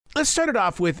let's start it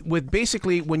off with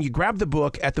basically when you grab the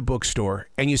book at the bookstore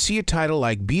and you see a title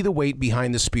like Be the Weight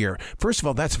Behind the Spear. First of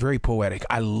all, that's very poetic.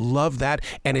 I love that,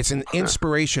 and it's an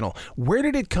inspirational. Where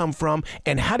did it come from,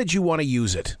 and how did you want to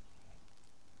use it?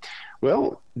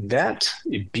 Well, that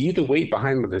Be the Weight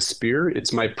Behind the Spear,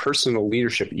 it's my personal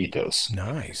leadership ethos.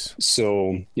 Nice.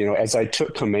 So, as I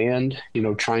took command,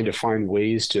 trying to find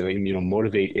ways to,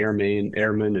 motivate airmen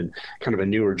and kind of a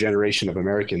newer generation of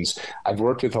Americans, I've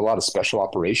worked with a lot of special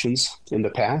operations in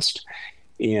the past.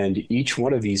 And each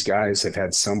one of these guys have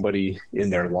had somebody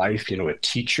in their life, a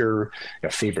teacher,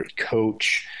 a favorite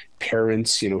coach,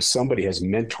 parents, somebody has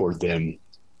mentored them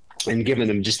and given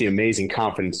them just the amazing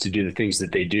confidence to do the things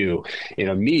that they do.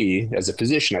 Me as a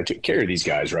physician, I took care of these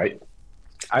guys, right?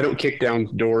 I don't kick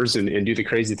down doors and do the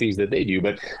crazy things that they do,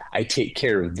 but I take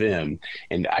care of them.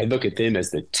 And I look at them as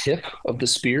the tip of the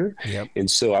spear. Yep. And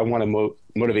so I want to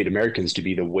motivate Americans to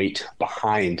be the weight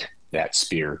behind that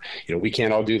spear. We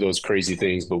can't all do those crazy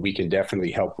things, but we can definitely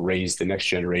help raise the next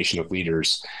generation of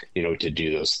leaders, to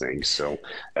do those things. So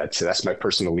that's my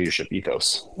personal leadership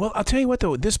ethos. Well, I'll tell you what,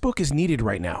 though, this book is needed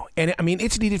right now. And I mean,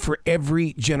 it's needed for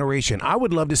every generation. I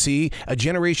would love to see a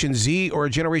Generation Z or a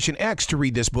Generation X to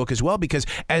read this book as well, because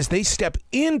as they step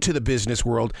into the business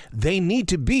world, they need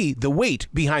to be the weight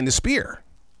behind the spear.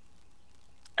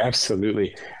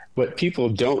 Absolutely. What people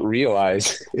don't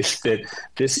realize is that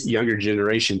this younger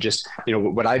generation just,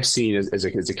 what I've seen as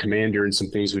a commander and some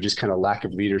things with just kind of lack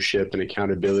of leadership and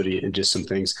accountability and just some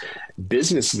things,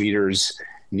 business leaders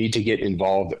need to get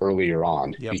involved earlier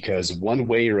on. Yep. Because one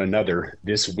way or another,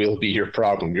 this will be your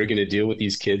problem. You're going to deal with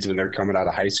these kids when they're coming out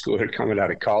of high school or coming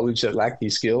out of college that lack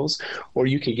these skills, or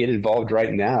you can get involved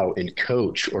right now and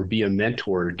coach or be a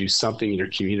mentor or do something in your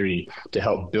community to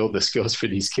help build the skills for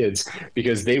these kids,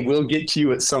 because they will get to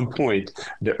you at some point.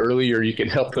 The earlier you can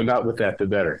help them out with that, the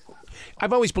better.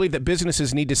 I've always believed that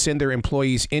businesses need to send their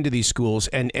employees into these schools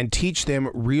and teach them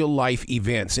real life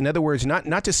events. In other words,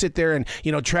 not to sit there and,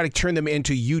 try to turn them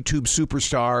into YouTube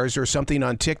superstars or something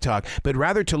on TikTok, but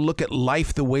rather to look at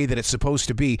life the way that it's supposed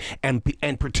to be and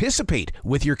participate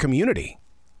with your community.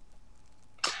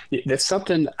 That's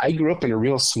something. I grew up in a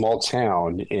real small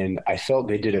town, and I felt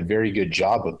they did a very good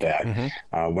job of that.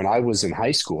 Mm-hmm. When I was in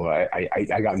high school, I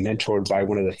got mentored by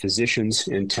one of the physicians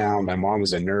in town. My mom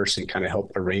was a nurse and kind of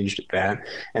helped arrange that.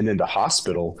 And then the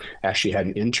hospital actually had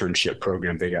an internship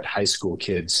program. They got high school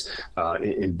kids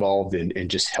involved in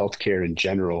just healthcare in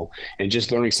general, and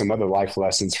just learning some other life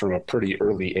lessons from a pretty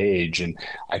early age. And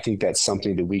I think that's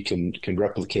something that we can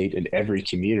replicate in every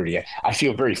community. I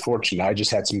feel very fortunate. I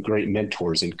just had some great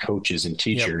mentors and coaches and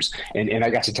teachers, yep. and I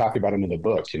got to talk about them in the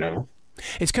book.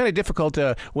 It's kind of difficult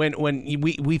when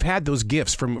we've had those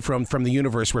gifts from the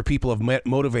universe where people have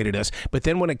motivated us, but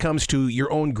then when it comes to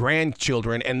your own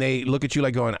grandchildren and they look at you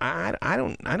like going, I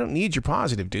don't need your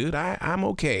positive, dude. I'm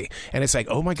okay. And it's like,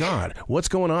 oh my God, what's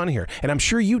going on here? And I'm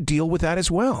sure you deal with that as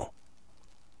well.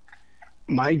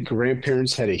 My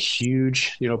grandparents had a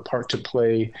huge, part to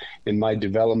play in my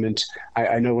development.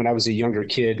 I know when I was a younger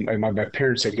kid, my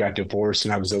parents had got divorced,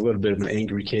 and I was a little bit of an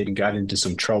angry kid and got into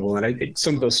some trouble. And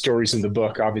some of those stories in the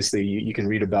book, obviously, you can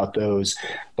read about those.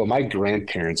 But my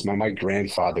grandparents, my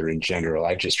grandfather in general,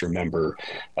 I just remember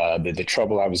the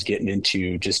trouble I was getting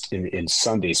into just in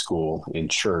Sunday school, in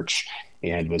church,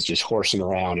 and was just horsing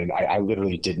around. And I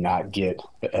literally did not get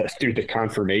through the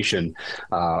confirmation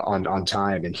on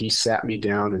time. And he sat me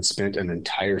down and spent an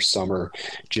entire summer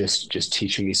just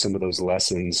teaching me some of those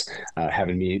lessons,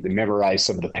 having me memorize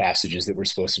some of the passages that were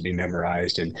supposed to be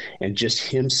memorized. And just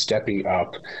him stepping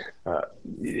up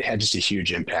it had just a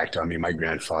huge impact on me. My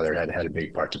grandfather had a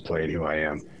big part to play in who I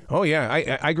am. Oh,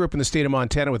 yeah. I grew up in the state of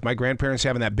Montana with my grandparents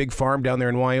having that big farm down there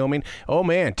in Wyoming. Oh,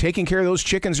 man, taking care of those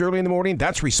chickens early in the morning,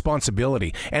 that's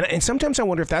responsibility. And sometimes I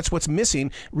wonder if that's what's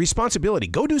missing, responsibility.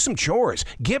 Go do some chores.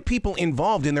 Get people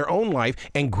involved in their own life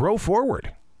and grow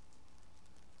forward.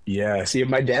 Yeah. See,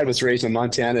 my dad was raised in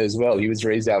Montana as well. He was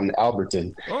raised out in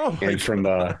Alberton and from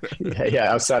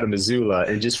outside of Missoula.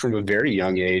 And just from a very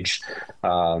young age,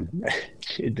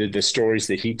 the stories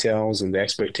that he tells and the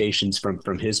expectations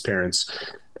from his parents,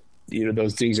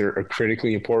 those things are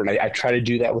critically important. I try to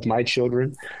do that with my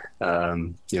children.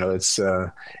 It's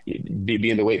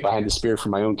being the weight behind the spear for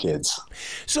my own kids.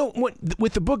 So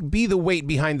with the book, Be the Weight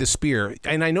Behind the Spear,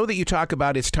 and I know that you talk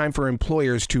about it's time for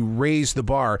employers to raise the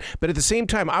bar, but at the same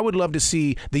time, I would love to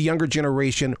see the younger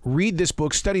generation read this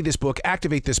book, study this book,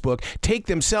 activate this book, take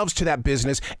themselves to that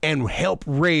business and help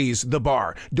raise the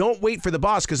bar. Don't wait for the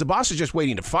boss, because the boss is just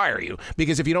waiting to fire you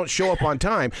because if you don't show up on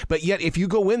time. But yet, if you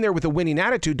go in there with a winning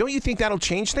attitude, don't you think that'll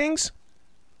change things?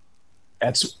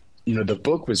 That's the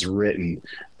book was written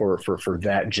for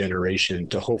that generation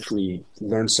to hopefully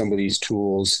learn some of these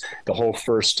tools. The whole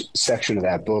first section of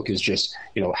that book is just,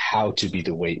 how to be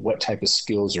the weight, what type of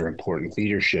skills are important,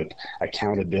 leadership,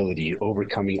 accountability,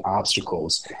 overcoming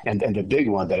obstacles. And the big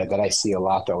one that I see a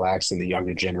lot that lacks in the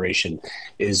younger generation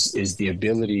is the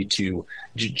ability to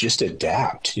just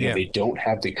adapt. They don't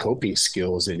have the coping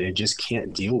skills and they just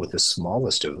can't deal with the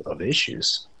smallest of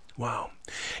issues. Wow.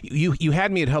 You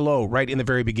had me at hello right in the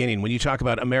very beginning when you talk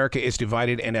about America is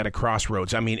divided and at a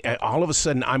crossroads. I mean, all of a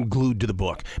sudden I'm glued to the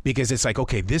book because it's like,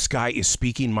 okay, this guy is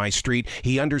speaking my street.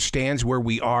 He understands where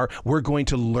we are. We're going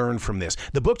to learn from this.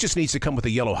 The book just needs to come with a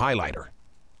yellow highlighter.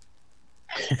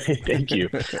 Thank you.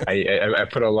 I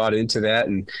put a lot into that,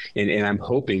 and I'm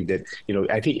hoping that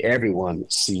I think everyone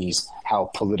sees how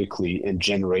politically and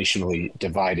generationally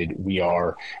divided we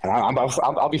are. And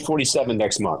I'll be 47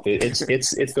 next month.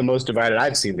 It's the most divided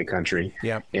I've seen the country.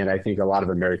 Yeah, and I think a lot of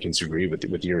Americans agree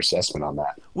with your assessment on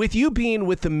that. With you being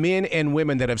with the men and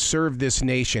women that have served this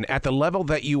nation at the level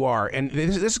that you are, and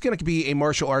this is going to be a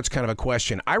martial arts kind of a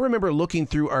question. I remember looking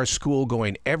through our school,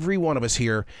 going, every one of us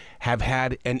here have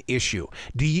had an issue.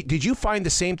 Did you find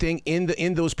the same thing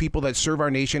in those people that serve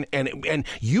our nation, and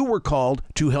you were called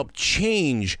to help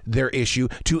change their issue,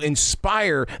 to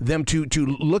inspire them to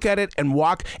look at it and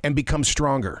walk and become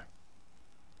stronger?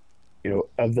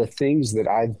 Of the things that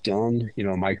I've done,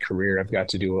 in my career, I've got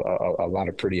to do a lot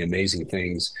of pretty amazing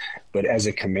things. But as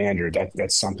a commander,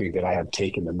 that's something that I have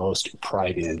taken the most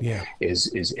pride in,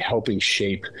 is helping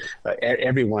shape.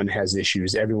 Everyone has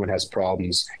issues. Everyone has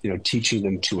problems, teaching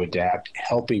them to adapt,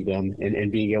 helping them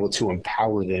and being able to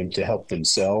empower them to help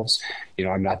themselves.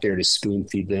 I'm not there to spoon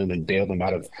feed them and bail them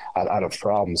out of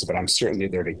problems, but I'm certainly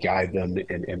there to guide them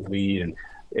and lead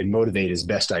and motivate as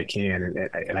best I can.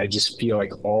 And I just feel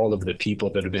like all of the people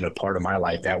that have been a part of my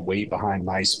life, that weight behind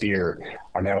my spear,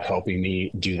 are now helping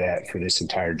me do that for this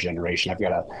entire generation. I've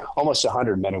got almost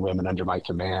 100 men and women under my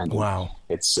command. Wow.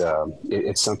 It's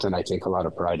something I take a lot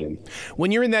of pride in.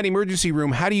 When you're in that emergency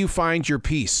room, how do you find your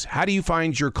peace? How do you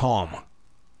find your calm?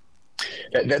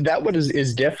 That one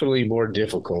is definitely more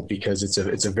difficult because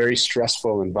it's a very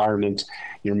stressful environment.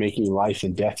 You're making life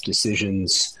and death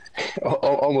decisions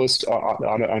almost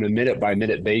on a minute by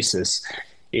minute basis.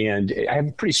 And I have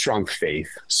a pretty strong faith.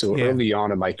 So early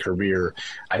on in my career,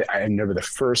 I remember the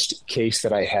first case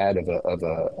that I had of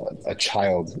a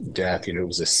child death. It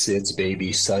was a SIDS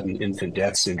baby, sudden infant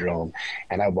death syndrome.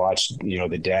 And I watched,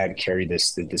 the dad carry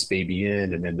this baby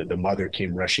in, and then the mother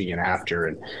came rushing in after.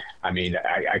 And I mean,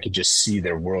 I could just see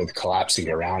their world collapsing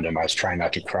around him. I was trying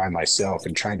not to cry myself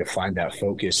and trying to find that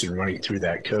focus and running through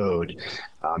that code.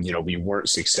 We weren't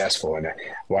successful. And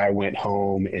I went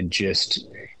home and just,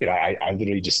 I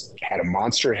literally just had a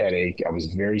monster headache. I was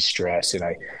very stressed. And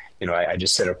I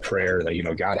just said a prayer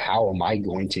that, God, how am I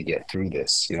going to get through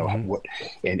this?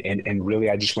 And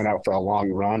really, I just went out for a long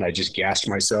run. I just gassed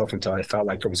myself until I felt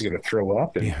like I was going to throw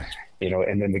up. And,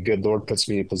 and then the good Lord puts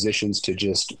me in positions to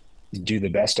just do the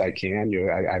best I can.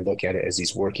 I look at it as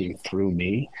he's working through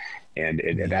me. And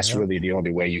that's really the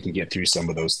only way you can get through some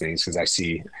of those things, because I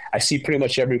see pretty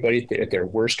much everybody at their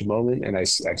worst moment, and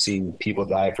I've seen people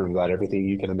die from about everything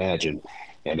you can imagine.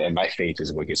 And my faith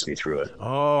is what gets me through it.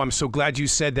 Oh, I'm so glad you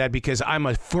said that, because I'm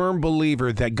a firm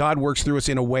believer that God works through us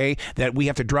in a way that we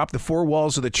have to drop the four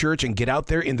walls of the church and get out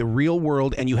there in the real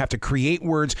world, and you have to create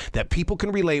words that people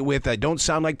can relate with that don't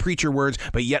sound like preacher words,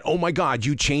 but yet, oh my God,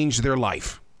 you changed their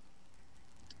life.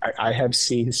 I have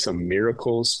seen some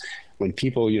miracles. When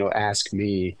people, ask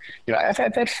me, I've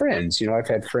had friends,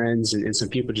 and some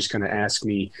people just kind of ask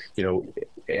me,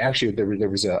 actually there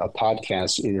was a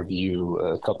podcast interview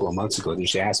a couple of months ago. They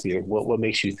just asked me, what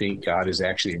makes you think God is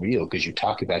actually real? Because you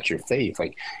talk about your faith,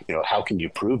 how can you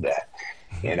prove that?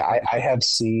 And I have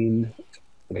seen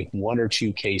like one or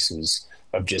two cases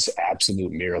of just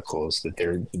absolute miracles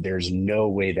that there's no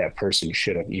way that person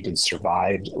should have even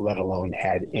survived, let alone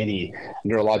had any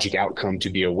neurologic outcome to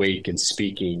be awake and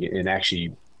speaking and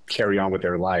actually carry on with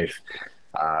their life.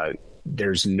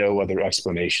 There's no other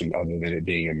explanation other than it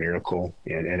being a miracle.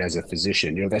 And as a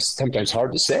physician, that's sometimes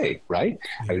hard to say, right?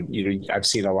 I've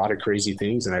seen a lot of crazy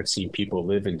things, and I've seen people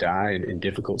live and die in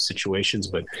difficult situations,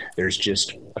 but there's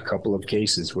just a couple of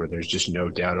cases where there's just no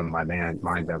doubt in my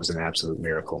mind that was an absolute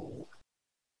miracle.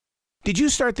 Did you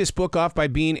start this book off by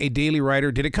being a daily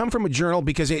writer? Did it come from a journal?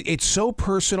 Because it's so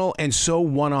personal and so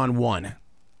one-on-one.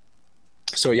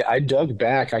 So, I dug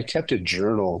back. I kept a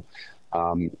journal,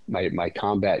 my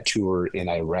combat tour in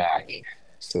Iraq.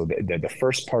 So the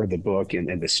first part of the book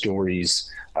and the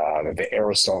stories, the air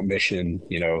assault mission,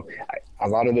 a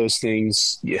lot of those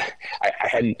things, yeah,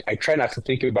 I try not to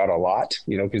think about a lot,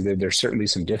 because there's certainly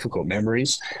some difficult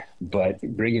memories, but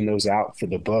bringing those out for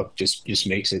the book just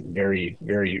makes it very,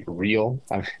 very real.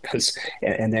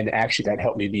 And then actually that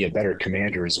helped me be a better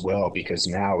commander as well, because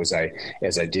now as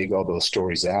I dig all those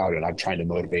stories out and I'm trying to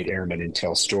motivate airmen and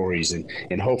tell stories,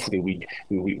 and hopefully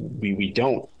we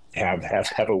don't have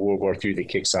a World War III that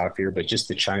kicks off here, but just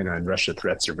the China and Russia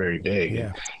threats are very big.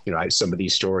 Yeah. And, some of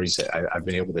these stories I've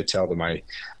been able to tell to my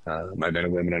men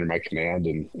and women under my command,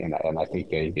 and I think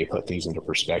they put things into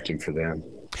perspective for them.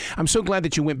 I'm so glad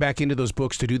that you went back into those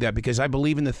books to do that, because I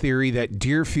believe in the theory that,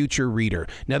 dear future reader,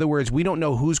 in other words, we don't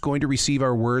know who's going to receive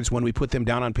our words when we put them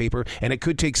down on paper, and it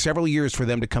could take several years for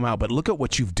them to come out, but look at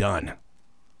what you've done.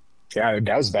 Yeah,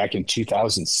 that was back in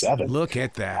 2007. Look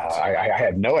at that. I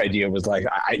had no idea. It was like,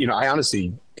 I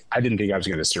honestly, I didn't think I was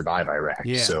going to survive Iraq.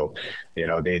 Yeah. So,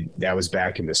 that was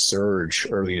back in the surge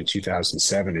early in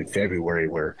 2007 in February,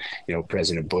 where,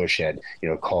 President Bush had,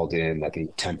 called in, I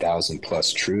think, 10,000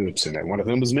 plus troops. And one of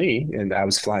them was me. And I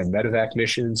was flying medevac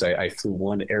missions. I flew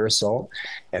one air assault,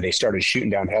 and they started shooting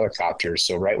down helicopters.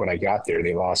 So right when I got there,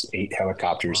 they lost 8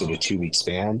 helicopters in a 2-week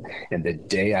span. And the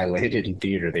day I landed in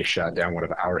theater, they shot down one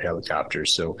of our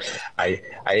helicopters. So I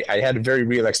had a very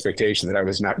real expectation that I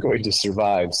was not going to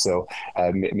survive. So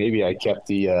maybe I kept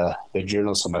the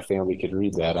journal so my family could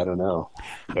read that. I don't know,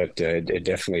 but it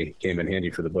definitely came in handy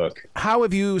for the book. How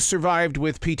have you survived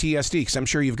with PTSD? Because I'm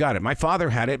sure you've got it. My father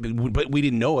had it, but we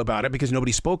didn't know about it because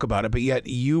nobody spoke about it. But yet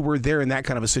you were there in that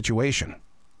kind of a situation.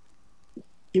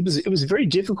 It was very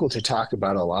difficult to talk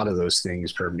about a lot of those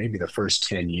things for maybe the first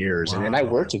 10 years. Wow. And I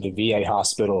worked at the VA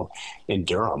hospital in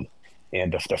Durham.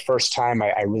 And the first time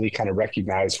I really kind of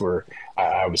recognized where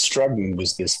I was struggling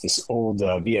was this old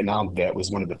Vietnam vet was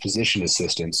one of the physician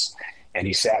assistants. And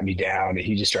he sat me down and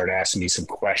he just started asking me some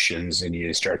questions, and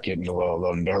you start getting a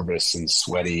little nervous and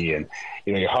sweaty, and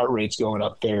your heart rate's going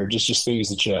up there, just things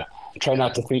that you try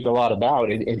not to think a lot about.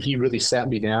 And he really sat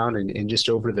me down, and just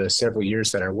over the several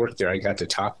years that I worked there, I got to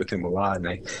talk with him a lot. And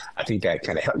I think that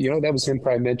kind of helped, that was him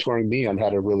probably mentoring me on how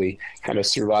to really kind of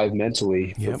survive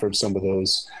mentally for some of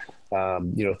those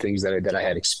things that I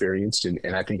had experienced.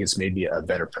 And I think it's maybe a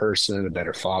better person, a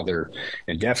better father,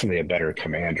 and definitely a better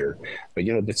commander. But,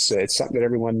 it's something that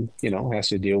everyone, has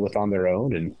to deal with on their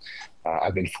own. And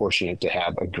I've been fortunate to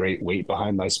have a great weight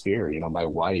behind my spear. My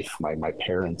wife, my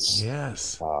parents,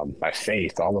 yes, my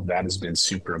faith, all of that has been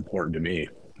super important to me.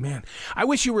 Man, I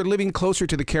wish you were living closer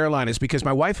to the Carolinas, because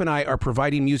my wife and I are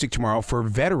providing music tomorrow for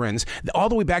veterans all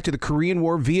the way back to the Korean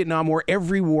War, Vietnam War,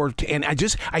 every war. And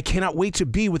I cannot wait to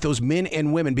be with those men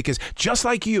and women, because just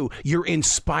like you're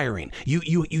inspiring.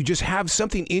 You just have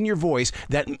something in your voice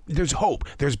that there's hope,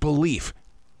 there's belief.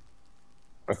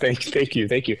 Well, thank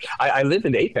you. I live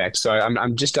in Apex, so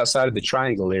I'm just outside of the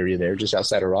Triangle area there, just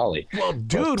outside of Raleigh. Well,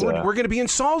 dude, we're going to be in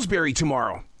Salisbury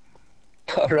tomorrow.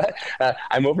 All right.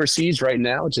 I'm overseas right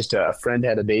now. Just a friend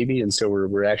had a baby, and so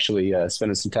we're actually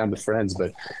spending some time with friends.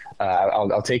 But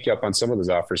I'll take you up on some of those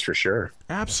offers for sure.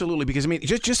 Absolutely, because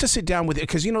just to sit down with it,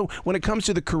 because when it comes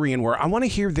to the Korean War, I want to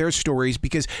hear their stories,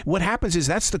 because what happens is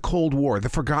that's the Cold War, the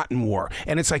forgotten war,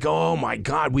 and it's like, oh my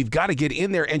God, we've got to get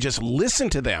in there and just listen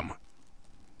to them.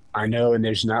 I know, and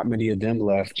there's not many of them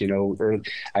left.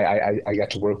 I got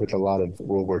to work with a lot of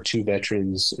World War II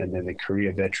veterans, and then the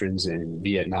Korea veterans in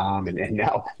Vietnam, and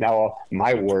now all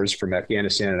my wars from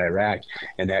Afghanistan and Iraq,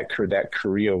 and that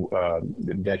Korea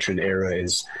veteran era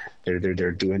is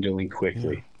they're dwindling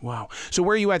quickly. Yeah. Wow. So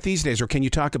where are you at these days, or can you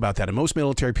talk about that? And most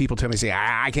military people tell me, say,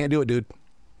 I can't do it, dude.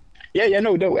 Yeah,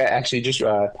 no. Actually, just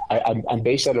I'm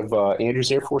based out of Andrews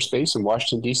Air Force Base in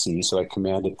Washington D.C. So I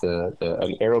command at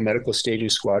an aeromedical staging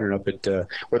squadron up at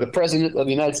where the President of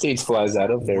the United States flies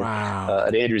out of there. Wow.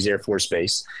 At Andrews Air Force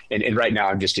Base, and right now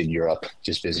I'm just in Europe,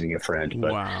 just visiting a friend.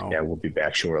 But wow. Yeah, we'll be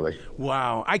back shortly.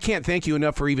 Wow, I can't thank you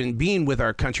enough for even being with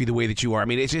our country the way that you are. I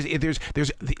mean, it's just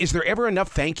is there ever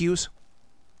enough thank yous?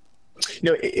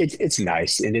 It's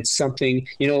nice, and it's something,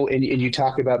 and you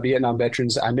talk about Vietnam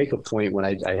veterans. I make a point when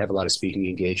I have a lot of speaking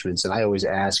engagements, and I always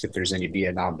ask if there's any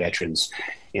Vietnam veterans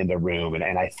in the room, and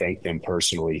I thank them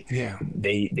personally. Yeah.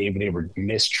 They were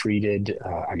mistreated,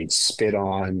 spit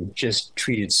on, just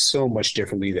treated so much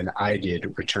differently than I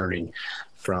did returning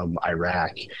from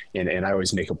Iraq. And I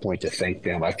always make a point to thank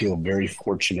them. I feel very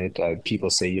fortunate. People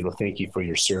say, thank you for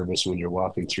your service when you're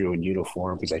walking through in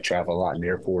uniform, because I travel a lot in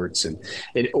airports, and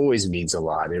it always means a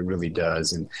lot. It really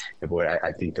does. And boy,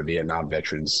 I think the Vietnam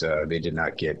veterans, they did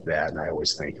not get that, and I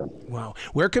always thank them. Wow.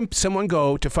 Where can someone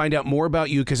go to find out more about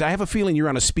you? Because I have a feeling you're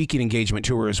on a speaking engagement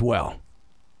tour as well.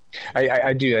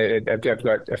 I do. I've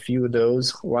got a few of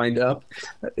those lined up.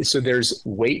 So there's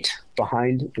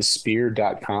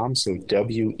weightbehindthespear.com. So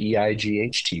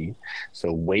WEIGHT.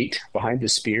 So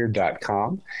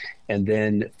weightbehindthespear.com. And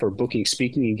then for booking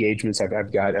speaking engagements,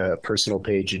 I've got a personal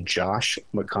page, Josh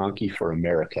McConkey for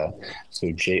America. So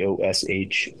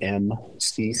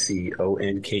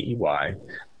JOSHMCCONKEY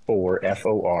for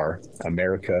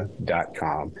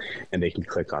America.com, and they can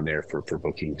click on there for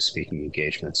booking speaking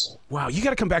engagements. Wow, you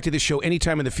got to come back to this show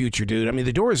anytime in the future, dude. I mean,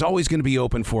 the door is always going to be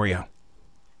open for you.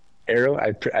 Errol,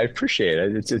 I appreciate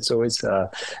it. It's always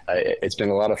it's been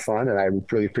a lot of fun, and I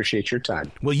really appreciate your time.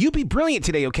 Well, you be brilliant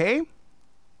today, okay?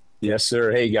 Yes,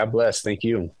 sir. Hey, God bless. Thank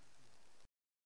you.